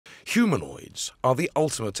Humanoids are the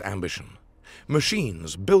ultimate ambition.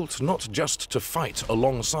 Machines built not just to fight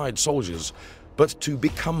alongside soldiers, but to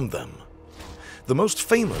become them. The most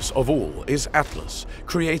famous of all is Atlas,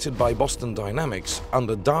 created by Boston Dynamics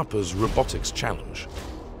under DARPA's Robotics Challenge.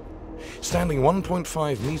 Standing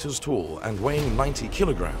 1.5 meters tall and weighing 90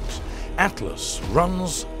 kilograms, Atlas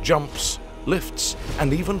runs, jumps, lifts,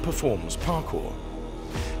 and even performs parkour.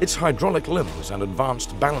 Its hydraulic limbs and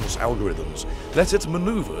advanced balance algorithms let it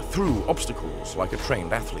maneuver through obstacles like a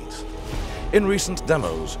trained athlete. In recent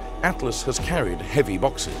demos, Atlas has carried heavy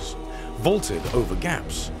boxes, vaulted over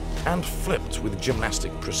gaps, and flipped with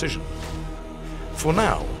gymnastic precision. For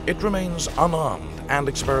now, it remains unarmed and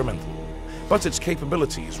experimental, but its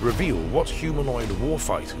capabilities reveal what humanoid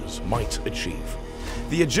warfighters might achieve: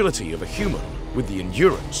 the agility of a human with the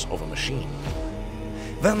endurance of a machine.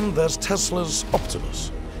 Then there's Tesla's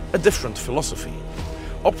Optimus, a different philosophy.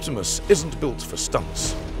 Optimus isn't built for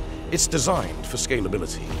stunts. It's designed for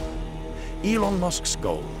scalability. Elon Musk's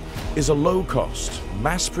goal is a low-cost,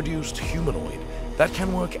 mass-produced humanoid that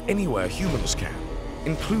can work anywhere humans can,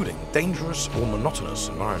 including dangerous or monotonous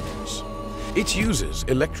environments. It uses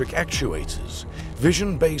electric actuators,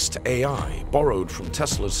 vision-based AI borrowed from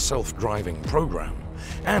Tesla's self-driving program,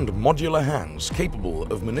 and modular hands capable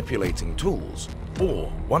of manipulating tools, or,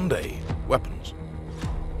 one day, weapons.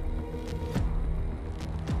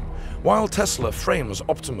 While Tesla frames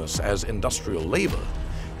Optimus as industrial labor,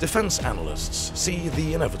 defense analysts see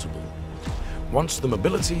the inevitable. Once the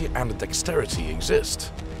mobility and dexterity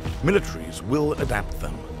exist, militaries will adapt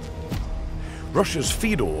them. Russia's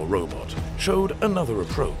Fedor robot showed another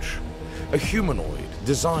approach, a humanoid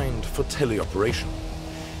designed for teleoperation.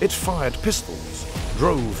 It fired pistols,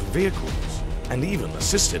 drove vehicles, and even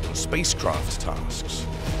assisted in spacecraft tasks.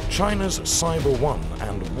 China's Cyber 1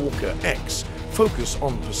 and Walker X focus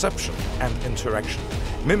on perception and interaction,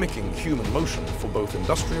 mimicking human motion for both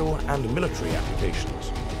industrial and military applications.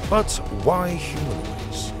 But why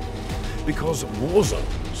humanoids? Because war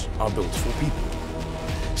zones are built for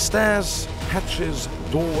people. Stairs, hatches,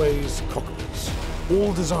 doorways, cockpits,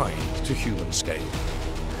 all designed to human scale.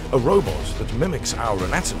 A robot that mimics our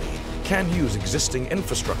anatomy can use existing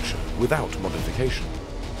infrastructure without modification.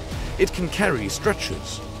 It can carry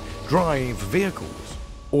stretchers, drive vehicles,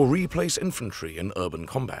 or replace infantry in urban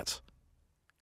combat.